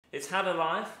It's had a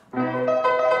life. You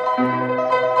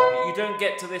don't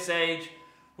get to this age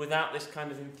without this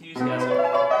kind of enthusiasm.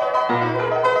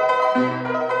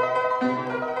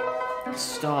 It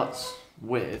starts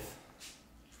with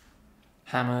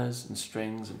hammers and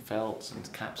strings and felts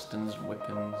and capstans and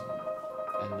whippings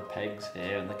and the pegs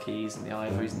here and the keys and the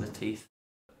ivories and the teeth.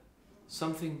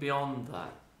 Something beyond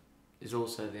that is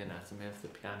also the anatomy of the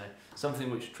piano,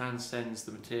 something which transcends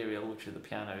the material which the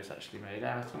piano is actually made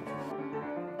out of.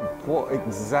 What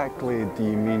exactly do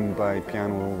you mean by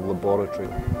piano laboratory?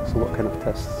 So what kind of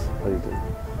tests are you doing?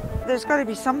 There's got to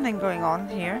be something going on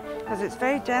here, because it's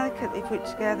very delicately put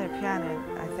together piano,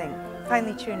 I think.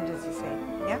 Finely tuned, as you say,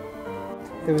 yeah?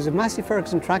 There was a Massey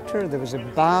Ferguson tractor, there was a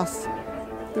bath,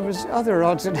 there was other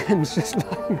odds and ends just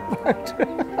lying about.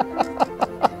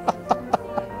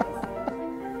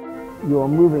 You're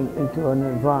moving into an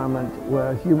environment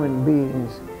where human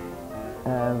beings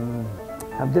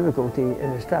have difficulty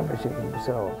in establishing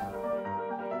themselves.